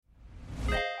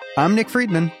I'm Nick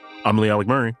Friedman. I'm Lee Alec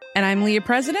Murray. And I'm Leah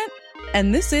President.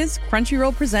 And this is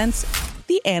Crunchyroll Presents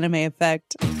The Anime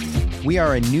Effect. We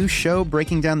are a new show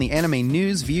breaking down the anime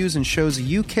news, views, and shows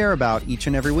you care about each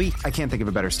and every week. I can't think of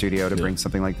a better studio to bring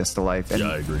something like this to life. And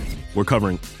I agree. We're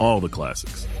covering all the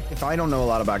classics. if I don't know a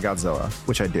lot about Godzilla,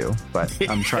 which I do, but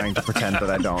I'm trying to pretend that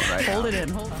I don't right now. Hold it in,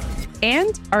 hold on.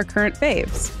 And our current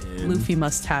faves. Luffy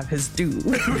must have his due.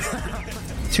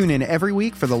 Tune in every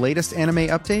week for the latest anime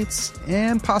updates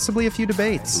and possibly a few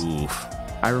debates. Oof.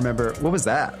 I remember, what was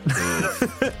that?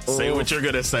 Say what you're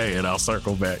going to say and I'll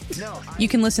circle back. You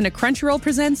can listen to Crunchyroll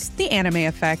Presents The Anime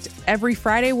Effect every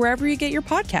Friday wherever you get your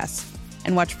podcasts.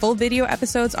 And watch full video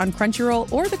episodes on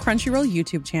Crunchyroll or the Crunchyroll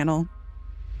YouTube channel.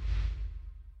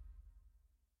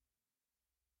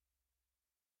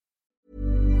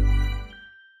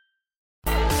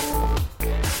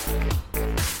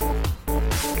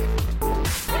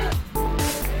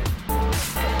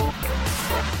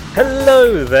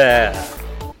 Hello there!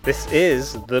 This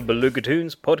is the Beluga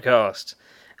Toons podcast.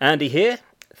 Andy here.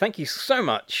 Thank you so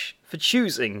much for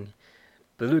choosing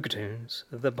Beluga Toons,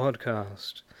 the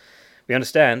podcast. We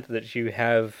understand that you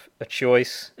have a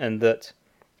choice and that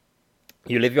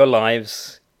you live your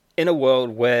lives in a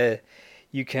world where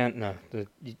you can't... No,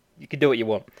 you can do what you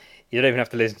want. You don't even have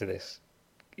to listen to this.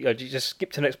 You just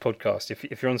skip to the next podcast.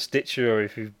 If you're on Stitcher or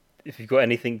if you've got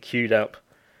anything queued up.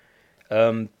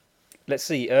 Let's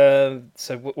see.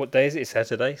 So what day is it? It's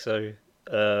Saturday. So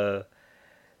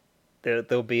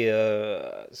there'll be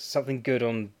something good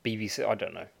on BBC. I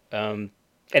don't know.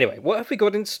 Anyway, what have we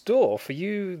got in store for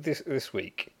you this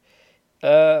week?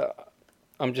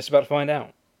 I'm just about to find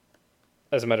out.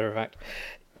 As a matter of fact,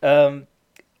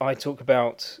 I talk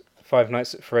about Five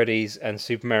Nights at Freddy's and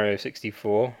Super Mario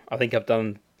 64. I think I've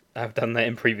done that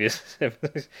in previous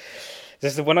episodes.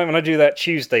 When I do that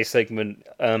Tuesday segment,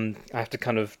 I have to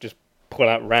kind of just pull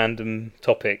out random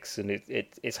topics, and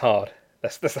it's hard.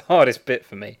 That's the hardest bit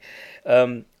for me.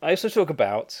 I also talk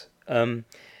about I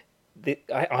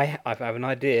have an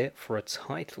idea for a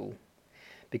title,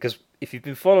 because if you've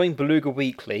been following Beluga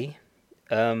Weekly,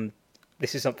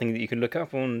 this is something that you can look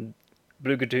up on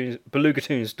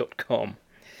belugatoons.com.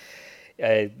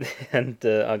 And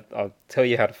I'll tell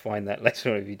you how to find that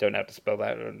later on if you don't know how to spell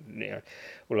that, or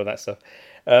all of that stuff.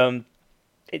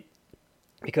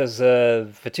 Because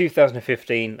for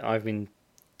 2015, I've been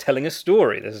telling a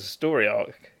story. There's a story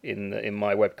arc in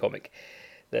my webcomic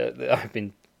that I've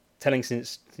been telling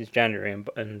since January,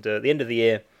 and at the end of the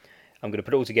year, I'm going to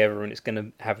put it all together, and it's going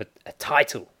to have a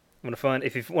title.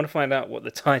 If you want to find out what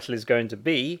the title is going to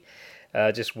be,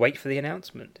 just wait for the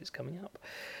announcement. It's coming up.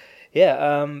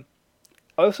 Yeah.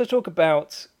 I also talk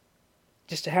about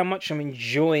just how much I'm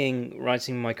enjoying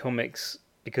writing my comics,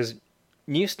 because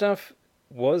new stuff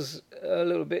was a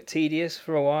little bit tedious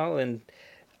for a while, and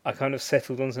I kind of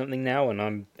settled on something now, and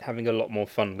I'm having a lot more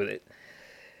fun with it.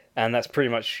 And I've pretty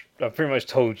much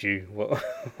told you what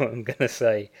I'm going to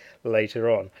say later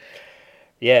on.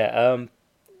 Yeah,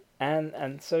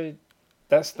 and so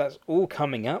that's all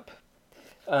coming up.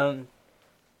 Yeah,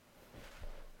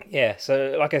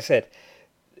 so like I said,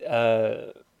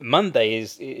 Monday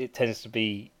it tends to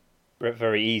be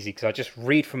very easy, because I just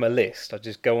read from a list. I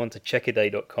just go on to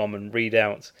checkaday.com and read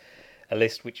out a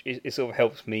list, which it sort of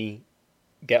helps me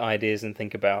get ideas and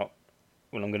think about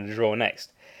what I'm going to draw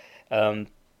next.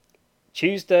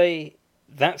 Tuesday,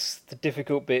 that's the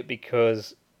difficult bit,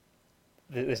 because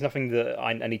there's nothing that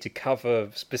I need to cover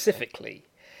specifically.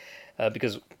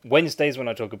 Because Wednesdays when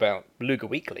I talk about Beluga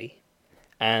Weekly,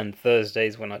 and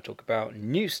Thursdays when I talk about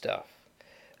new stuff.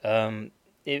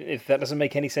 If that doesn't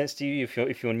make any sense to you,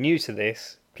 if you're new to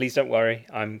this, please don't worry.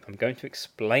 I'm going to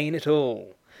explain it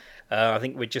all. I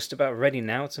think we're just about ready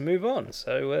now to move on.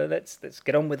 So let's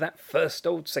get on with that first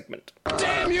old segment.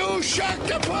 Damn you,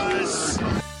 Sharktopus!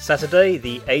 Saturday,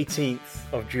 the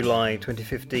 18th of July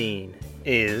 2015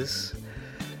 is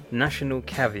National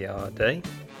Caviar Day,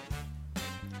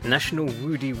 National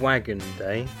Woody Wagon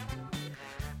Day,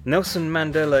 Nelson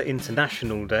Mandela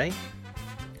International Day,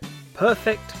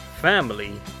 Perfect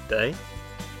Family Day,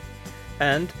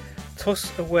 and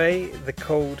Toss Away the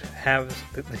Cold Haves,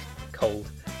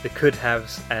 the Could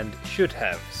Haves and Should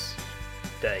Haves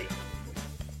Day.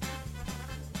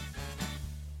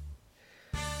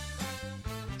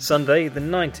 Sunday, the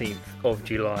 19th of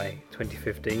July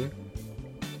 2015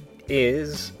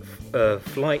 is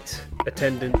Flight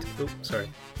Attendant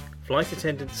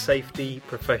Safety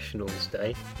Professionals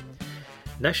Day,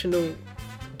 National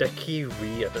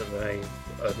Daiquiri,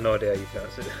 I have no idea how you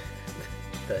pronounce it,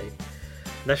 Day,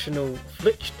 National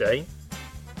Flitch Day,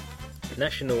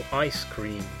 National Ice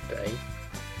Cream Day,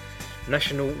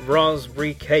 National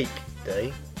Raspberry Cake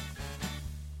Day,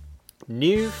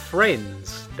 New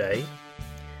Friends Day,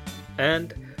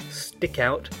 and Stick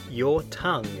Out Your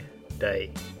Tongue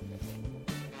Day.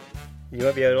 You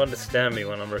won't be able to understand me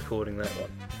when I'm recording that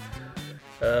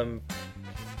one.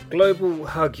 Global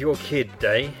Hug Your Kid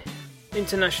Day,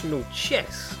 International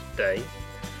Chess Day,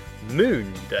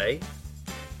 Moon Day,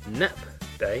 Nap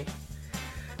Day,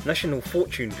 National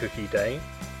Fortune Cookie Day,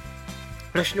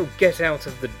 National Get Out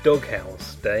of the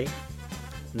Doghouse Day,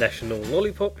 National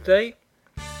Lollipop Day,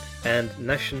 and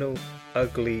National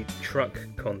Ugly Truck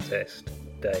Contest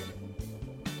Day.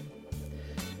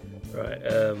 Right,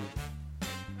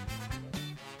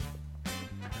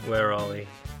 where are we?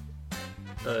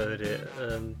 Oh dear,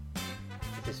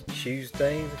 is this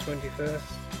Tuesday the 21st?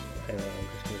 Hang on, I'm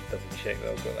just going to double check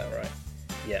that I've got that right.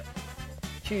 Yeah.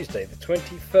 Tuesday the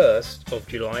 21st of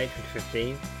July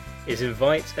 2015 is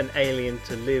Invite an Alien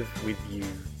to Live With You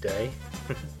Day.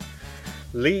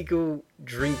 Legal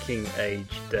Drinking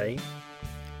Age Day,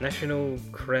 National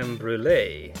Creme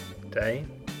Brulee Day,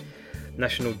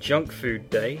 National Junk Food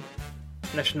Day,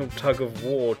 National Tug of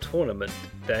War Tournament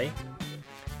Day,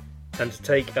 and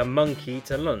Take a Monkey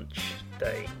to Lunch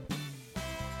Day.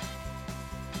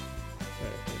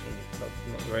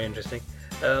 Not very interesting.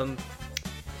 So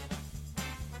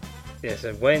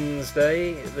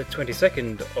Wednesday, the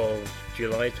 22nd of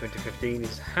July 2015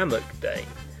 is Hammock Day,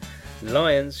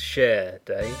 Lion's Share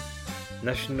Day,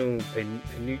 National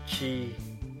Penucci,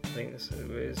 I think this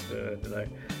is, I don't know,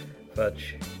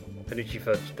 Fudge, Penucci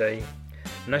Fudge Day,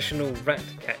 National Rat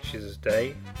Catchers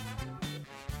Day,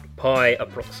 Pie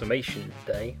Approximation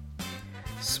Day,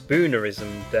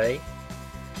 Spoonerism Day,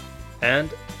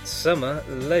 and Summer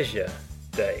Leisure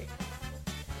Day.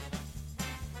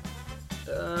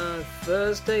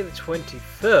 Thursday the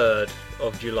 23rd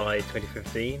of July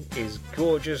 2015 is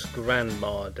Gorgeous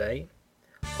Grandma Day,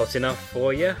 Hot Enough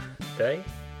For Ya Day,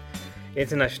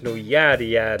 International Yada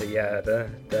Yada Yada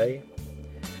Day,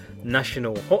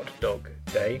 National Hot Dog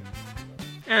Day,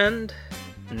 and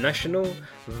National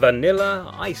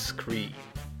Vanilla Ice Cream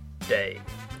Day.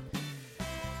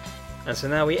 And so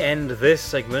now we end this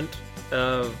segment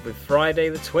with Friday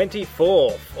the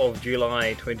 24th of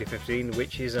July 2015,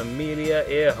 which is Amelia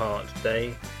Earhart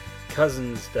Day,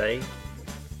 Cousins Day,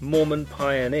 Mormon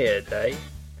Pioneer Day,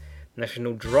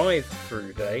 National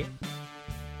Drive-Thru Day,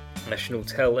 National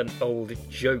Tell an Old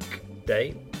Joke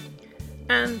Day,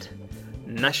 and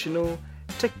National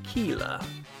Tequila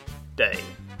Day.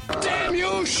 Damn you,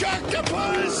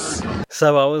 Sharktopus!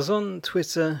 So I was on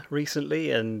Twitter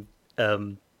recently and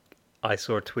I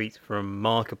saw a tweet from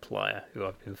Markiplier, who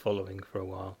I've been following for a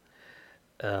while,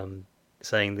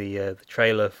 saying the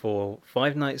trailer for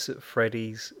Five Nights at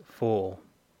Freddy's 4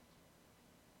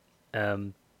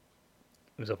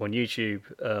 was up on YouTube,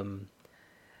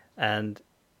 and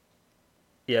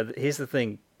yeah, here's the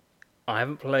thing: I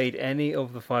haven't played any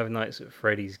of the Five Nights at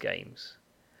Freddy's games,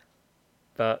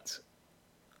 but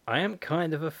I am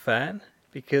kind of a fan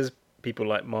because people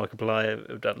like Markiplier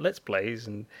have done Let's Plays,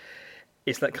 and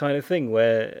it's that kind of thing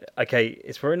where, okay,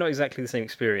 it's probably not exactly the same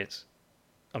experience,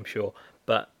 I'm sure,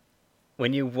 but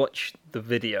when you watch the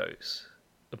videos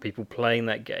of people playing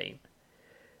that game,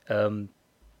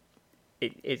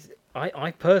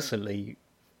 I personally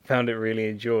found it really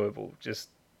enjoyable, just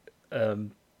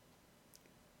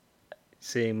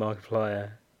seeing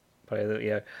Markiplier play the, you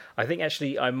know, I think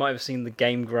actually I might have seen the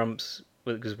Game Grumps,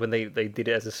 because when they did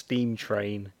it as a Steam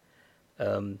Train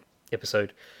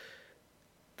episode,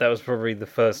 that was probably the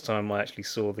first time I actually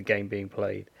saw the game being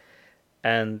played.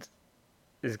 And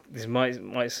this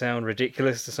might sound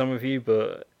ridiculous to some of you,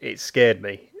 but it scared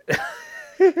me.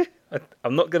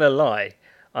 I'm not going to lie.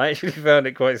 I actually found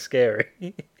it quite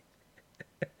scary.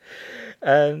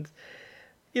 And,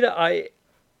 you know, I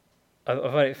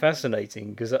find it fascinating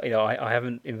because, you know, I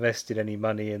haven't invested any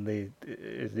money in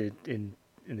in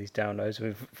these downloads. I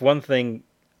mean, for one thing,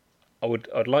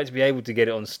 I'd like to be able to get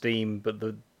it on Steam, but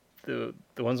the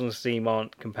ones on Steam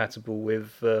aren't compatible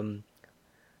with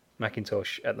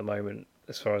Macintosh at the moment,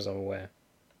 as far as I'm aware.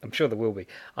 I'm sure there will be.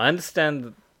 I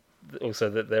understand also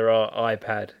that there are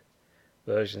iPad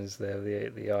versions there, the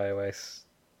iOS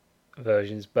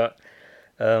versions, but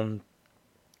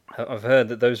I've heard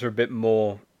that those are a bit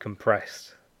more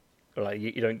compressed. Like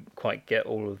you don't quite get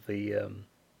all of the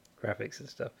graphics and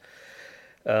stuff,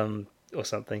 or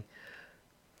something.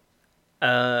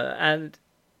 And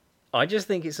I just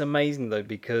think it's amazing though,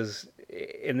 because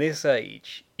in this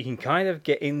age you can kind of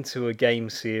get into a game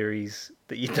series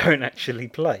that you don't actually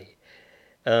play.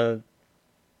 I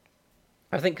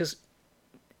think because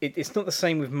it's not the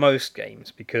same with most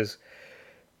games, because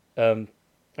there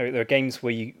are games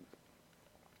where you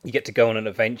get to go on an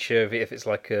adventure if it's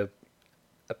like a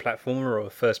a platformer or a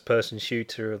first-person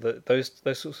shooter, those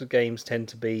sorts of games tend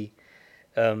to be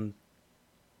the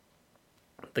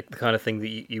kind of thing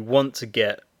that you want to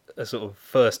get a sort of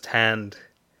first-hand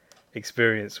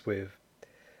experience with.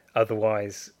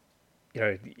 Otherwise,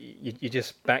 you're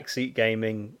just backseat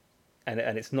gaming, and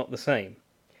it's not the same.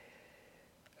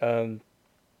 But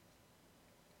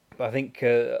I think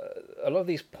a lot of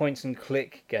these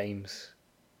point-and-click games,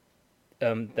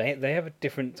 they have a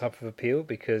different type of appeal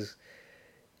because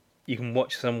you can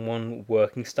watch someone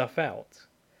working stuff out.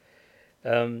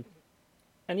 And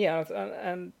I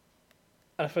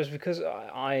suppose because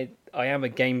I am a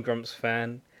Game Grumps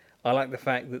fan, I like the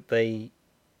fact that they,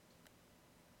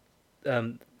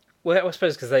 well, I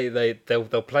suppose because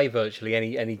they'll play virtually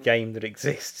any game that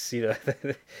exists. They're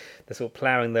sort of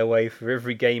ploughing their way through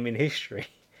every game in history.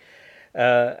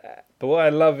 But what I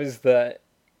love is that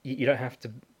you don't have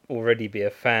to already be a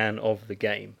fan of the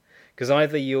game, because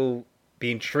either you'll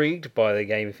be intrigued by the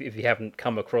game if you haven't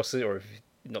come across it or if you've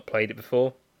not played it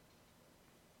before,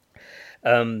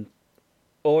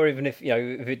 or even if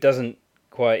it doesn't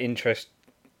quite interest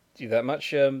you that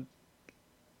much,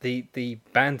 the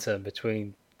banter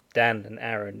between Dan and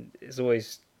Aaron is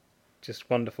always just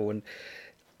wonderful. And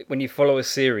when you follow a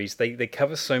series, they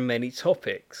cover so many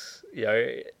topics,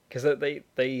 because they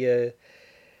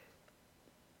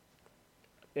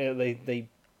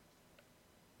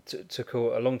took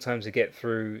a long time to get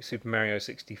through Super Mario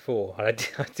 64. I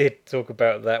did talk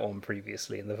about that one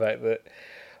previously, and the fact that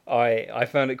I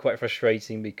found it quite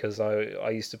frustrating because I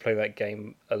used to play that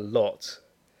game a lot.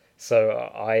 So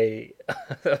I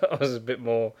was a bit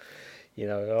more,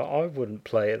 I wouldn't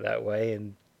play it that way,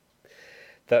 and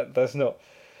that's not,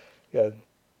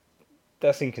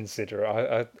 that's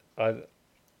inconsiderate. I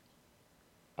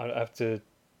have to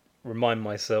remind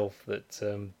myself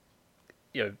that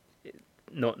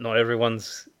not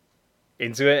everyone's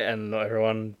into it, and not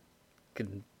everyone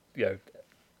can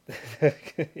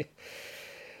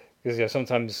because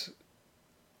sometimes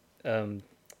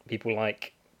people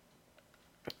like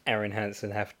Aaron Hansen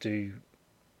have to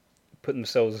put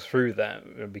themselves through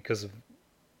that because of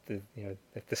they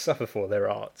have to suffer for their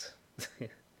art.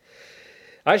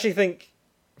 I actually think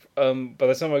by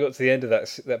the time I got to the end of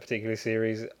that particular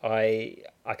series, I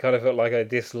kind of felt like I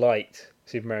disliked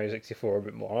Super Mario 64 a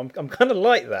bit more. I'm kind of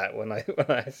like that when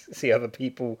I see other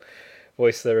people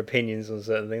voice their opinions on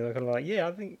certain things. I'm kind of like, yeah,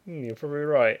 I think you're probably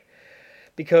right,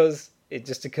 because it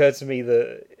just occurred to me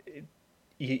that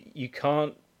you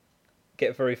can't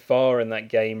get very far in that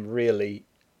game really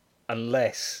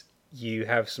unless you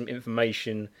have some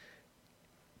information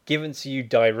given to you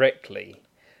directly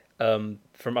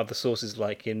from other sources,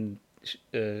 like in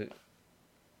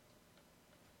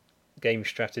game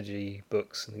strategy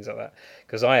books and things like that.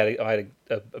 Because I had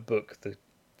a book that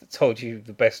told you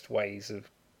the best ways of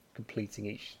completing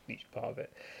each part of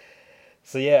it.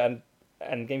 So yeah,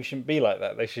 and games shouldn't be like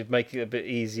that. They should make it a bit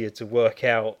easier to work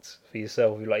out for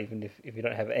yourself, like even if you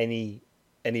don't have any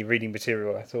reading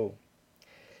material at all.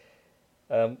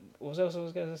 What else I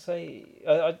was going to say?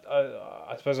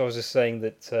 I suppose I was just saying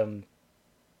that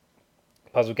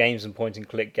puzzle games and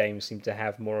point-and-click games seem to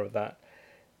have more of that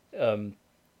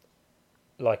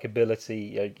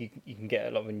likability. You can get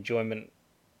a lot of enjoyment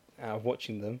out of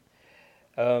watching them.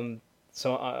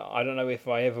 So I don't know if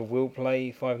I ever will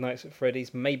play Five Nights at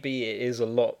Freddy's. Maybe it is a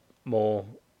lot more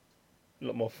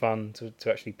fun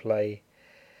to actually play,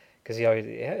 because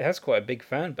it has quite a big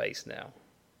fan base now.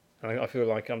 I feel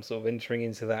like I'm sort of entering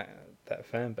into that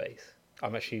fan base.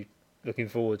 I'm actually looking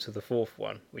forward to the fourth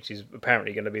one, which is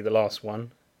apparently going to be the last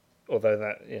one. Although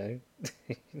that,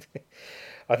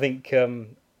 I think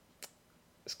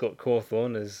Scott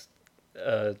Cawthon has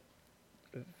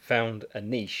found a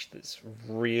niche that's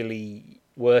really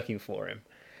working for him.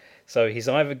 So he's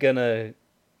either going to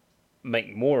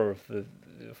make more of the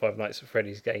Five Nights at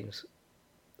Freddy's games,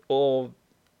 or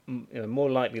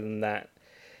more likely than that,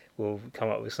 will come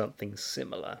up with something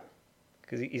similar,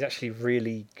 because he's actually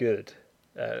really good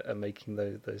at making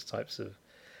those types of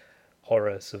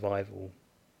horror survival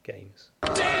games.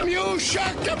 Damn you,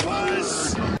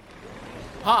 Sharktopus!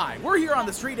 Hi, we're here on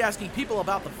the street asking people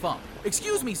about the Fump.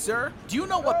 Excuse me, sir, do you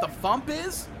know what the Fump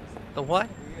is? The what?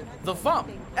 The Fump.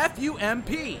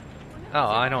 F-U-M-P. Oh,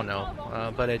 I don't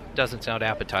know, but it doesn't sound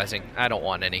appetizing. I don't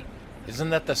want any.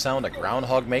 Isn't that the sound a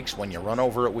groundhog makes when you run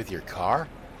over it with your car?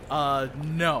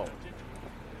 No.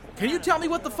 Can you tell me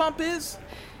what the Fump is?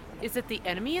 Is it the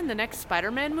enemy in the next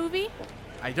Spider-Man movie?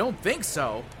 I don't think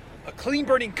so. A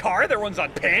clean-burning car that runs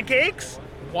on pancakes?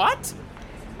 What?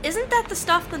 Isn't that the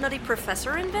stuff the Nutty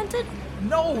Professor invented?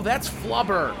 No, that's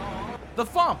Flubber. The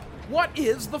Fump. What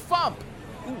is the Fump?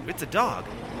 Ooh, it's a dog.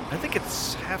 I think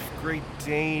it's half Great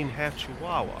Dane, half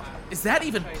Chihuahua. Is that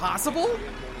even possible?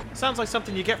 Sounds like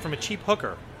something you get from a cheap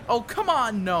hooker. Oh, come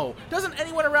on, no. Doesn't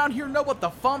anyone around here know what the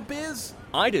Fump is?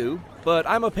 I do, but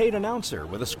I'm a paid announcer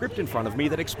with a script in front of me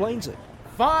that explains it.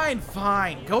 Fine.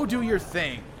 Go do your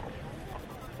thing.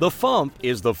 The Fump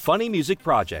is the Funny Music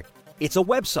Project. It's a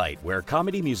website where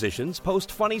comedy musicians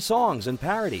post funny songs and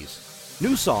parodies.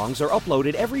 New songs are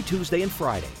uploaded every Tuesday and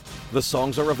Friday. The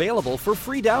songs are available for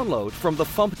free download from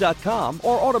thefump.com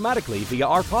or automatically via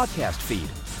our podcast feed.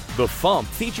 The Fump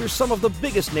features some of the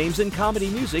biggest names in comedy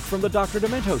music from the Dr.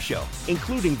 Demento Show,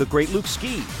 including the great Luke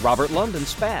Ski, Robert London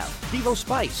Spav, Devo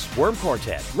Spice, Worm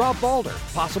Quartet, Rob Balder,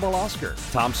 Possible Oscar,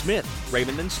 Tom Smith,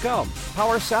 Raymond and Scum,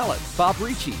 Power Salad, Bob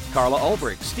Ricci, Carla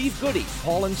Ulbrich, Steve Goody,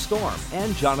 Paul and Storm,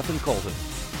 and Jonathan Colton.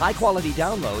 High-quality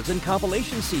downloads and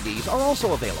compilation CDs are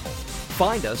also available.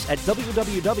 Find us at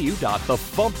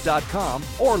www.thefump.com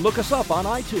or look us up on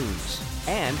iTunes.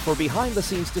 And for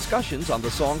behind-the-scenes discussions on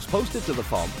the songs posted to The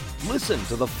Fump, listen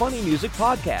to the Funny Music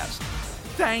Podcast.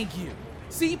 Thank you.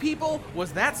 See, people?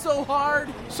 Was that so hard?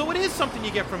 So it is something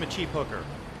you get from a cheap hooker.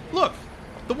 Look,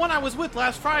 the one I was with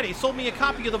last Friday sold me a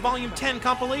copy of the Volume 10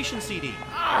 compilation CD.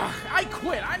 I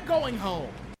quit. I'm going home.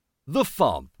 The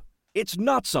Fump. It's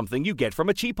not something you get from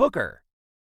a cheap hooker.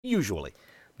 Usually.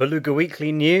 Beluga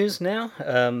Weekly News now.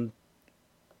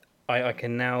 I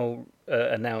can now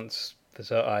announce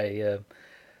that I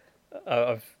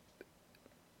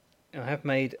have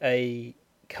made a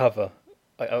cover,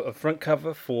 a front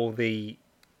cover for the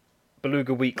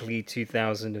Beluga Weekly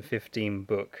 2015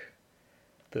 book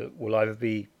that will either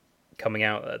be coming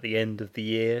out at the end of the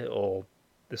year or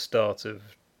the start of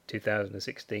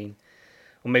 2016,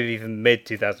 or maybe even mid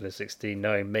 2016.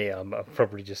 Knowing me, I'm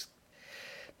probably just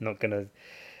not gonna.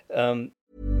 Ryan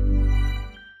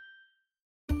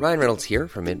Reynolds here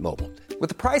from Mint Mobile. With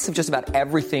the price of just about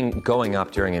everything going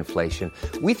up during inflation,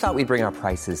 we thought we'd bring our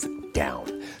prices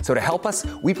down. So to help us,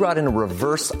 we brought in a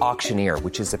reverse auctioneer,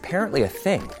 which is apparently a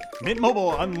thing. Mint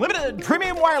Mobile Unlimited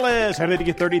Premium Wireless. How to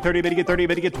get 30, 30, bit to get 30,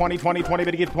 bit to get 20, 20, 20,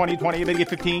 bit to get 20, 20, bit to get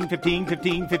 15, 15,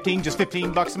 15, 15, just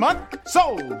 $15 a month?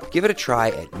 Sold! Give it a try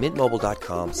at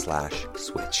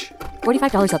mintmobile.com/switch.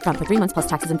 $45 up front for 3 months plus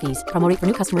taxes and fees. Promo rate for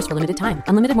new customers for limited time.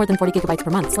 Unlimited more than 40 gigabytes per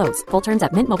month. Slows full terms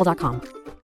at mintmobile.com.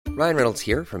 Ryan Reynolds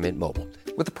here from Mint Mobile.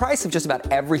 With the price of just about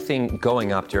everything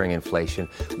going up during inflation,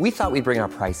 we thought we'd bring our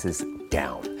prices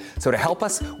down. So to help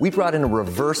us, we brought in a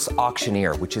reverse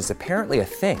auctioneer, which is apparently a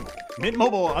thing. Mint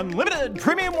Mobile Unlimited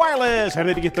Premium Wireless. How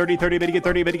to get 30, 30, bit to get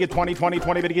 30, bit to get 20, 20,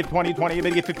 20, bit to get 20, 20, bit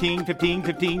to get 15, 15,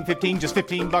 15, 15, just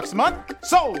 $15 a month?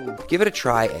 Sold! Give it a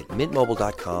try at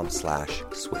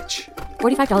mintmobile.com/switch.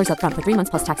 $45 up front for 3 months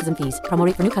plus taxes and fees. Promo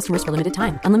rate for new customers for limited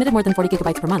time. Unlimited more than 40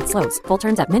 gigabytes per month. Slows full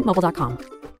terms at mintmobile.com.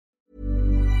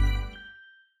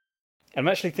 I'm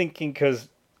actually thinking because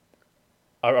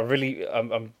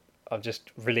I'm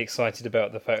just really excited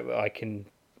about the fact that I can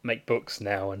make books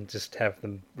now and just have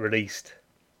them released.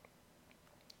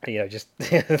 You know, just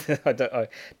I don't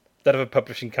have a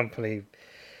publishing company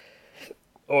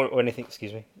or anything.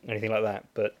 Excuse me, anything like that.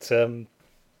 But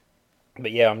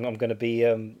yeah, I'm going to be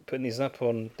putting these up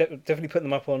on definitely putting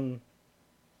them up on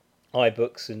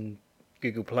iBooks and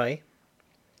Google Play.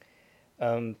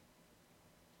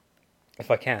 If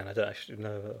I can, I don't actually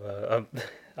know.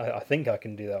 I think I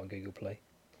can do that on Google Play.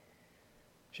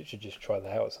 Should just try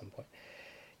that out at some point.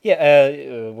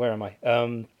 Yeah, where am I?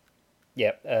 And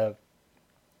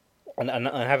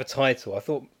I have a title. I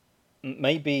thought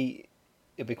maybe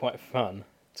it'd be quite fun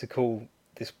to call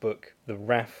this book The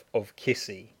Wrath of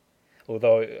Kissy.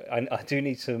 Although I do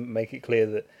need to make it clear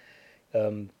that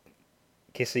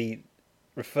Kissy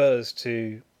refers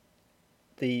to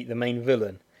the main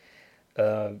villain.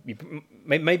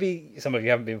 Maybe some of you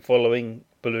haven't been following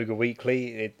Beluga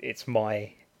Weekly. It's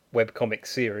my webcomic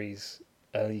series.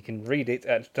 You can read it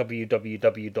at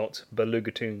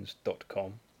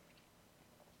www.belugatoons.com.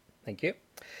 Thank you.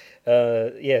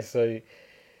 So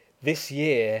this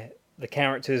year the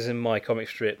characters in my comic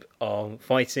strip are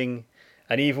fighting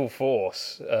an evil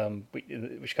force,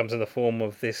 which comes in the form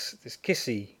of this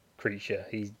Kissy creature.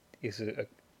 He is an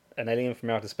alien from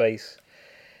outer space.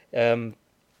 And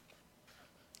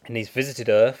he's visited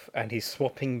Earth, and he's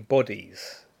swapping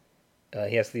bodies.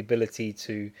 He has the ability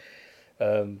to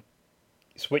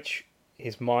switch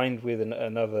his mind with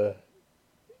another,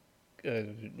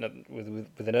 with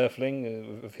an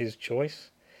Earthling of his choice.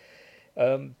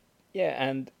 And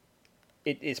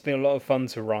it's been a lot of fun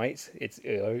to write.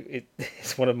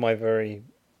 It's one of my very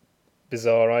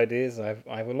bizarre ideas. I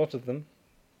have a lot of them.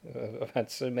 I've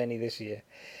had so many this year.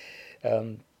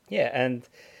 I'm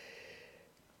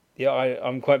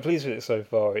quite pleased with it so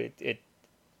far.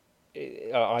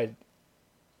 I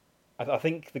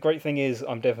think the great thing is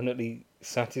I'm definitely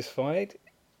satisfied,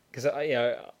 because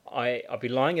I'd be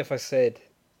lying if I said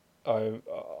I'm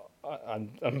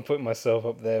putting myself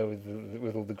up there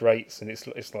with all the greats, and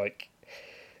it's like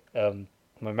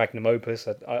my magnum opus.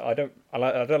 I don't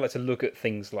like to look at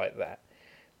things like that.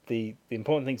 The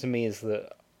important thing to me is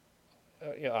that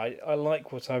I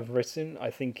like what I've written. I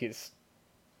think it's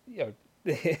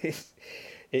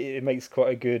it makes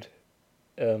quite a good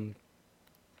sort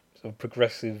of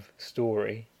progressive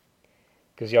story,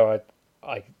 because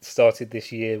I started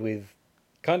this year with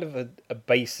kind of a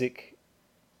basic.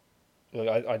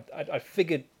 I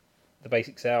figured the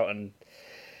basics out, and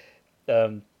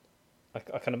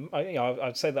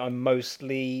I'd say that I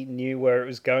mostly knew where it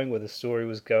was going, where the story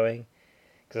was going,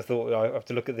 because I thought I have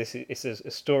to look at this. It's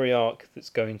a story arc that's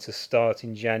going to start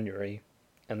in January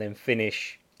and then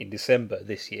finish in December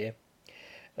this year.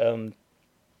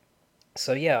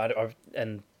 So yeah,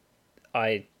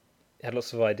 I had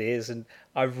lots of ideas, and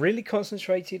I really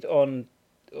concentrated on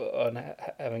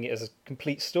having it as a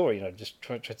complete story. Just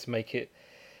try to make it.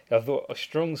 I thought a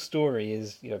strong story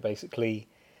is basically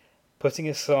putting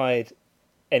aside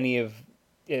any of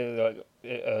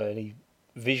any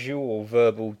visual or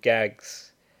verbal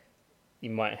gags you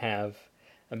might have,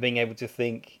 and being able to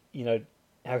think,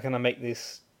 how can I make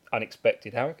this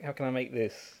unexpected? How can I make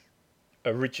this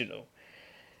original?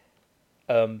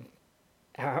 How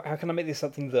can I make this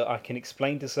something that I can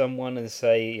explain to someone and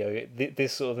say,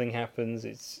 this sort of thing happens.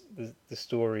 It's the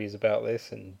story is about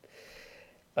this, and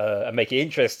make it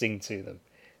interesting to them.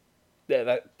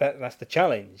 That's the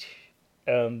challenge.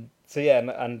 So yeah,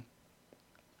 and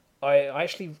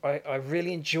I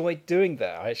really enjoyed doing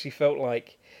that. I actually felt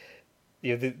like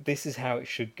this is how it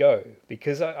should go,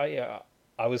 because I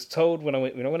was told when I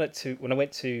went to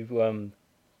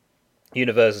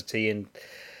university, and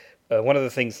one of the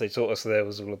things they taught us there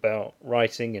was all about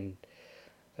writing, and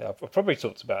I've probably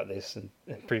talked about this in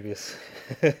previous.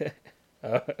 I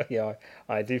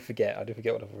do forget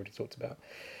what I've already talked about.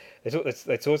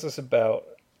 They taught us about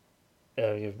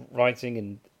writing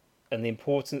and the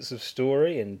importance of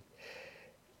story, and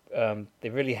they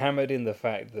really hammered in the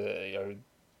fact that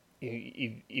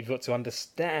you've got to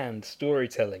understand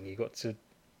storytelling. You've got to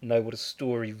know what a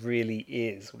story really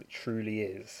is, what it truly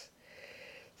is,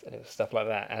 and stuff like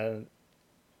that. And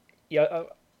I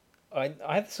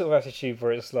have the sort of attitude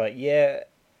where it's like,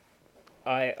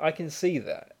 I can see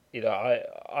that.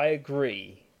 I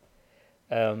agree.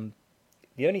 The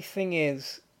only thing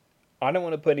is, I don't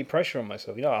want to put any pressure on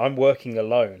myself. I'm working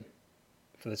alone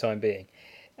for the time being,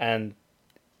 and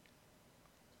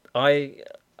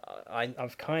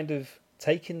I've kind of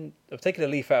taken a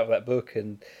leaf out of that book,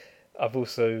 and I've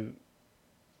also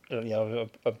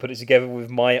I've put it together with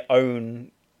my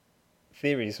own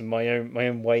theories and my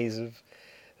own ways of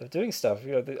doing stuff.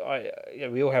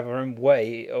 We all have our own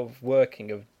way of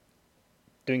working, of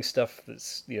doing stuff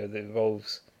that's that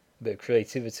involves a bit of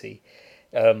creativity.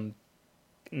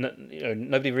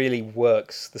 Nobody really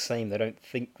works the same. They don't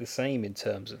think the same in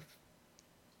terms of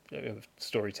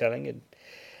storytelling. And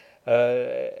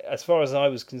as far as I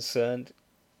was concerned,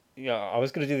 I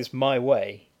was going to do this my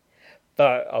way,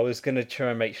 but I was going to try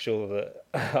and make sure that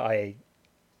I,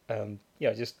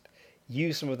 just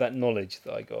use some of that knowledge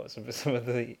that I got, some of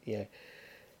the,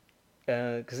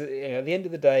 because at the end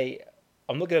of the day,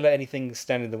 I'm not going to let anything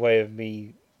stand in the way of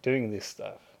me doing this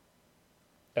stuff.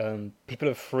 People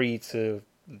are free to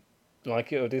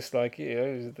like it or dislike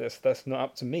it. That's not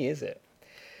up to me, is it?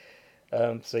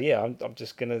 So yeah, I'm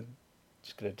just gonna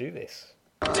do this.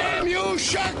 Damn you,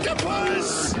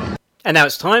 Sharktopus! And now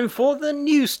it's time for the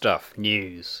new stuff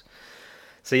news.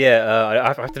 So yeah,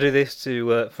 I have to do this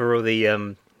to for all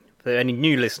the for any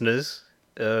new listeners.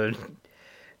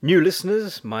 New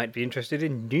listeners might be interested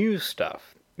in new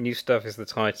stuff. New stuff is the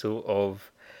title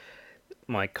of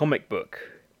my comic book.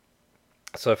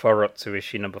 So far, we're up to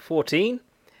issue number 14.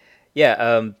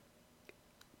 Yeah,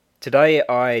 today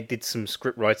I did some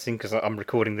script writing, because I'm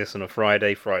recording this on a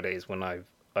Friday. Friday is when I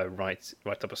write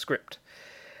up a script,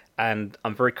 and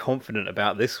I'm very confident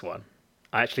about this one.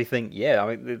 I actually think,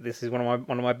 this is one of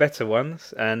my better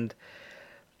ones, and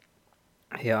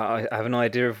I have an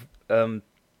idea of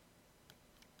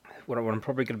what I'm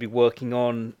probably going to be working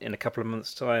on in a couple of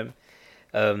months' time.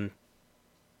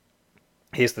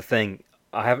 Here's the thing.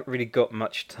 I haven't really got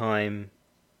much time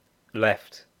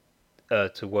left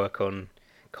to work on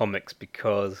comics,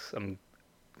 because I'm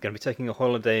going to be taking a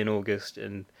holiday in August,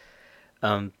 and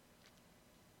I've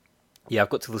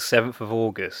got till the 7th of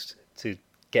August to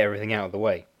get everything out of the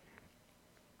way.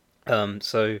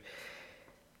 So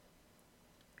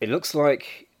it looks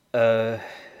like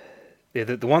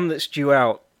the one that's due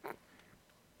out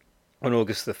on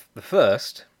August the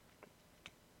 1st.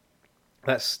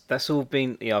 That's all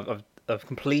been. I've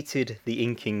completed the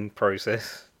inking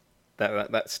process.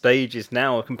 That stage is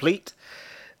now complete.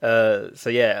 This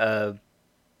will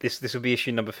be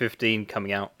issue number 15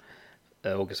 coming out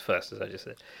August 1st, as I just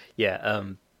said. Yeah.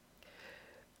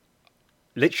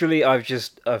 Literally,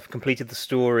 I've completed the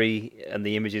story and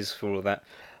the images for all of that.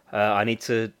 I need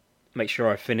to make sure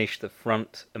I finish the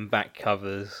front and back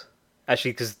covers.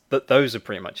 Actually, because those are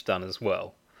pretty much done as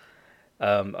well.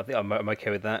 I think I'm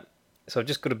okay with that. So I've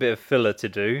just got a bit of filler to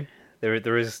do. There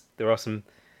are some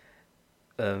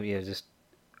just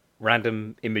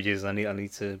random images I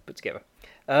need to put together.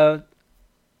 But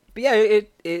yeah,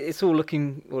 it's all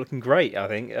looking great, I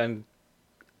think, and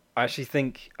I actually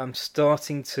think I'm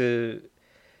starting to.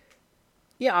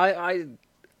 Yeah,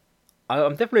 I'm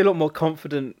definitely a lot more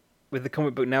confident with the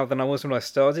comic book now than I was when I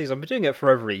started. I've been doing it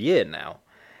for over a year now,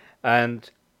 and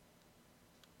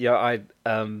yeah,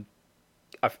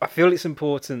 I feel it's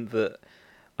important that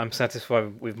I'm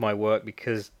satisfied with my work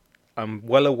because I'm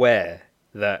well aware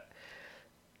that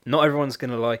not everyone's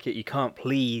going to like it. You can't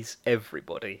please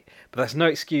everybody, but that's no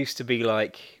excuse to be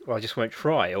like, well, I just won't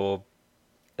try, or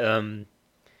you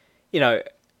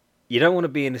don't want to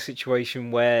be in a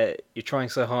situation where you're trying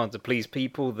so hard to please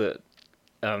people that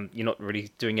you're not really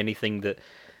doing anything that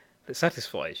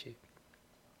satisfies you.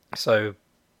 So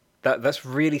that's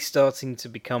really starting to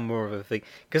become more of a thing.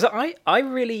 Because I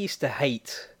really used to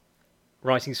hate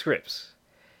writing scripts,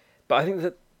 but I think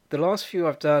that the last few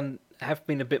I've done have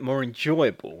been a bit more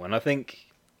enjoyable, and I think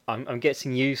I'm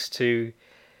getting used to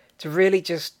really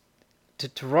just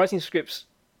to writing scripts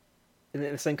in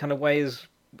the same kind of way as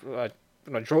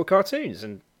when I draw cartoons,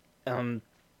 and I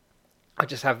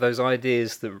just have those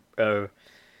ideas that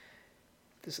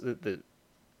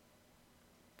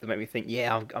make me think,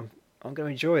 yeah, I'm going to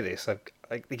enjoy this. It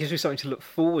gives me something to look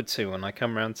forward to when I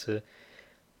come around to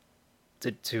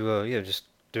just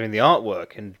doing the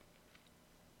artwork, and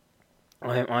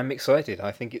I'm excited.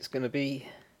 I think it's going to be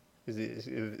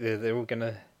they're all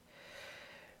going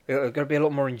to be a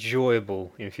lot more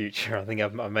enjoyable in future. I think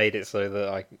I've made it so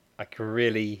that I can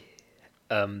really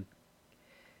I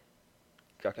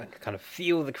can kind of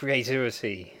feel the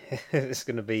creativity. It's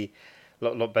going to be a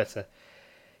lot better.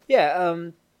 Yeah.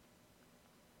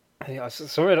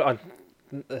 Sorry, I've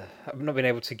not been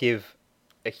able to give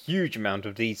a huge amount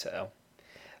of detail,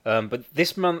 but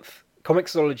this month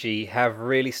Comixology have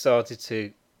really started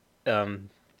to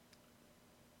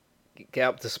get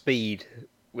up to speed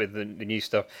with the new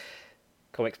stuff,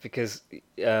 comics, because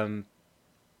we've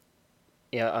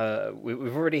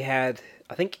already had,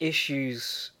 I think,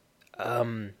 issues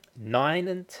 9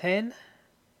 and 10.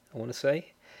 I want to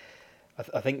say,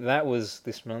 I think that was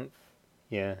this month.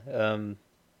 Yeah.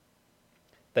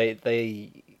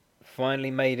 They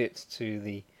finally made it to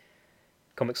the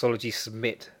Comixology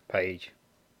submit page.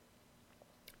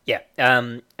 Yeah,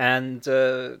 I've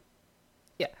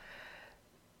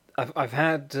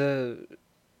had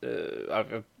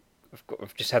I've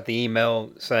just had the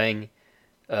email saying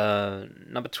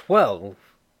number 12.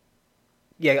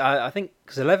 Yeah, I think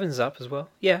because 11's up as well.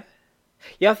 Yeah,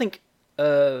 I think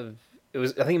it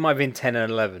was. I think it might have been 10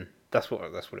 and 11. That's what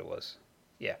it was.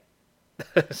 Yeah.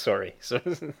 Sorry.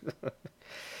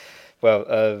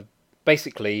 Well,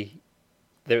 basically,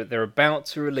 they're about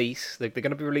to release. They're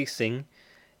going to be releasing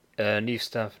new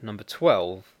stuff number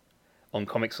 12 on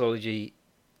Comixology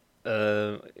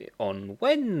on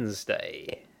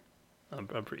Wednesday. I'm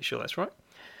pretty sure that's right.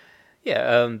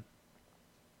 Yeah.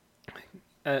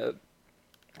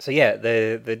 So yeah,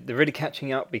 they're really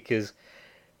catching up, because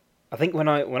I think when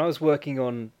I was working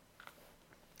on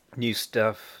new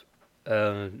stuff,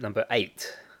 number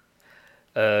 8,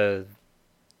 that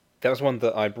was one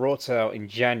that I brought out in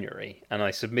January, and I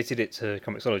submitted it to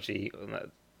Comixology on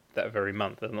that very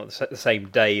month, and not the same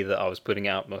day that I was putting it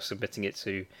out. I was submitting it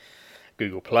to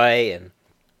Google Play and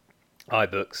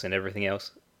iBooks and everything else,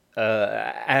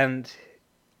 and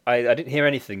I didn't hear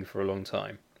anything for a long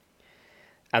time.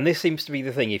 And this seems to be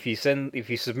the thing: if you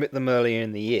submit them earlier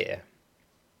in the year,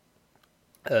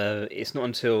 it's not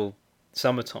until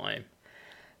summertime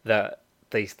that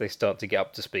they start to get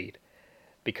up to speed,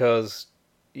 because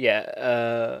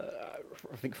I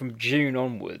think from June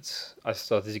onwards I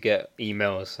started to get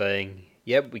emails saying,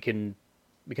 "Yep, we can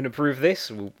approve this.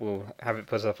 We'll have it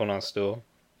put up on our store."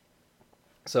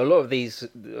 So a lot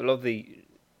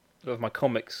of my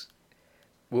comics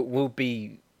will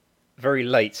be very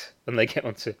late when they get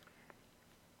onto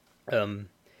to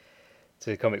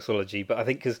Comixology. But I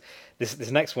think because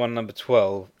this next one, number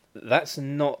 12, that's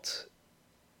not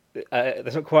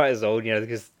quite as old,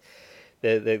 because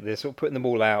they're sort of putting them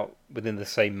all out within the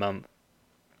same month,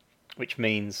 which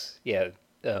means they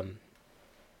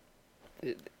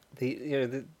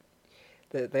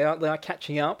are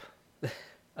catching up.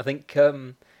 I think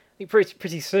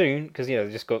pretty soon, because they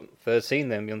just got 13,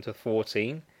 then on to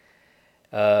 14,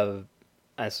 and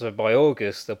so by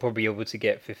August they'll probably be able to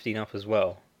get 15 up as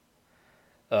well.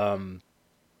 But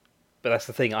that's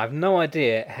the thing. I have no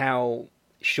idea how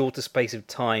short a space of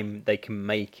time they can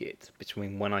make it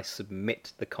between when I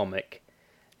submit the comic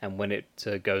and when it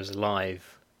goes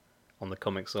live on the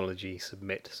Comixology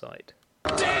submit site.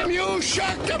 Damn you,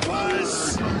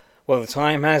 Sharktopus! Well, the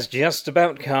time has just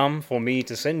about come for me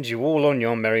to send you all on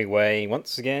your merry way.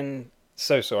 Once again,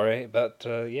 so sorry, but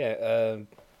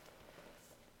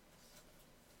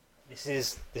this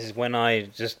is when I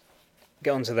just get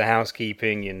onto the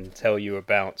housekeeping and tell you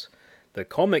about the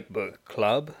Comic Book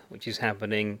Club, which is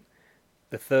happening on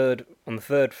the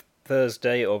third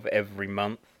Thursday of every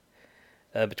month,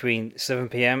 between 7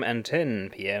 p.m. and 10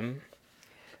 p.m.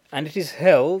 And it is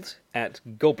held at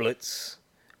Goblets,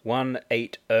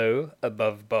 180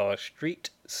 Above Bar Street,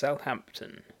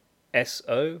 Southampton,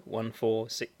 SO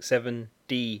 1467DW.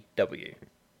 If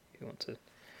you want to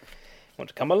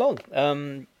come along.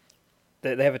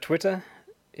 They have a Twitter.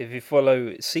 If you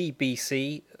follow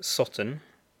CBC Soton,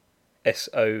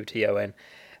 SOTON,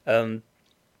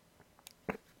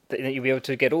 you'll be able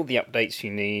to get all the updates you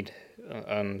need,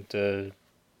 and they're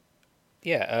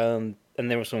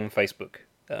also on Facebook.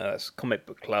 It's Comic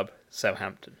Book Club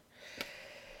Southampton.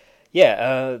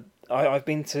 I've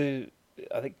been to,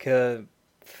 I think,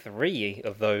 3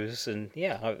 of those, and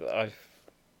I've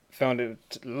found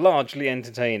it largely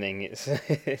entertaining.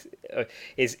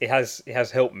 It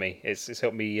has helped me. It's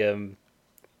helped me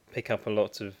pick up a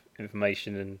lot of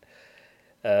information, and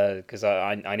because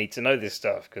I need to know this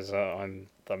stuff, because I'm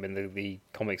in the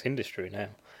comics industry now.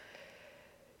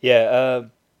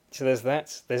 So there's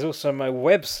that. There's also my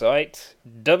website,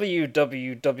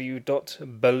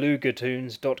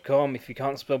 www.belugatoons.com. If you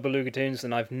can't spell Belugatoons,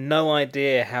 then I've no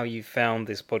idea how you found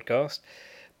this podcast,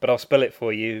 but I'll spell it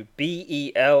for you.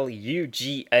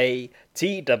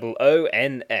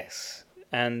 BELUGATOONS.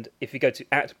 And if you go to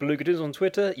 @Belugatoons on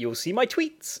Twitter, you'll see my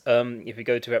tweets. If you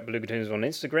go to @Belugatoons on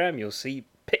Instagram, you'll see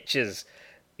pictures.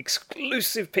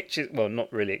 Exclusive pictures. Well,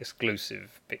 not really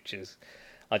exclusive pictures.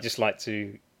 I just like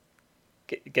to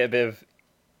get a bit of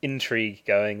intrigue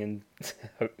going, and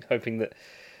hoping that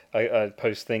I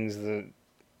post things that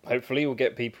hopefully will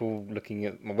get people looking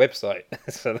at my website.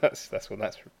 So that's what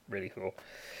that's really for.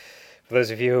 For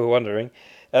those of you who are wondering.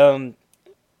 You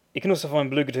can also find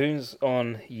Belugatoons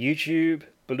on YouTube,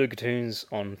 Belugatoons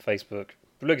on Facebook,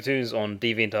 Belugatoons on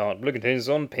DeviantArt, Belugatoons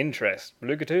on Pinterest,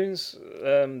 Belugatoons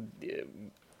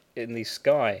in the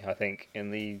sky, I think,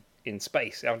 in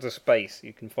space, outer space.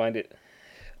 You can find it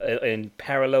in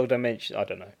parallel dimension. I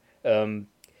don't know.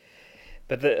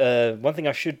 But the one thing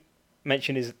I should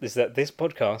mention is that this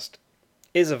podcast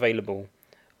is available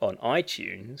on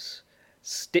iTunes,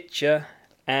 Stitcher,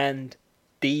 and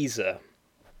Deezer.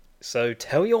 So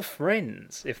tell your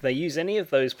friends if they use any of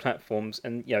those platforms.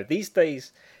 And these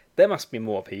days there must be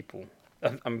more people.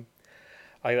 I can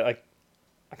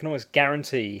almost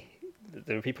guarantee that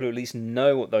there are people who at least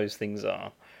know what those things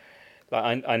are.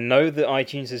 Like I know that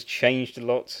iTunes has changed a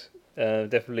lot.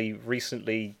 Definitely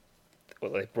recently,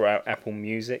 they brought out Apple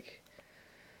Music.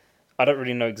 I don't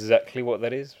really know exactly what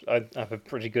that is. I have a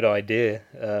pretty good idea.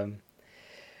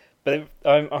 But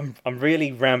I'm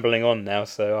really rambling on now,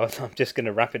 so I'm just going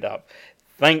to wrap it up.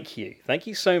 Thank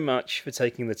you so much for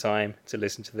taking the time to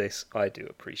listen to this. I do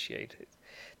appreciate it.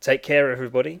 Take care,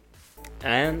 everybody,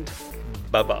 and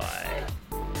bye-bye.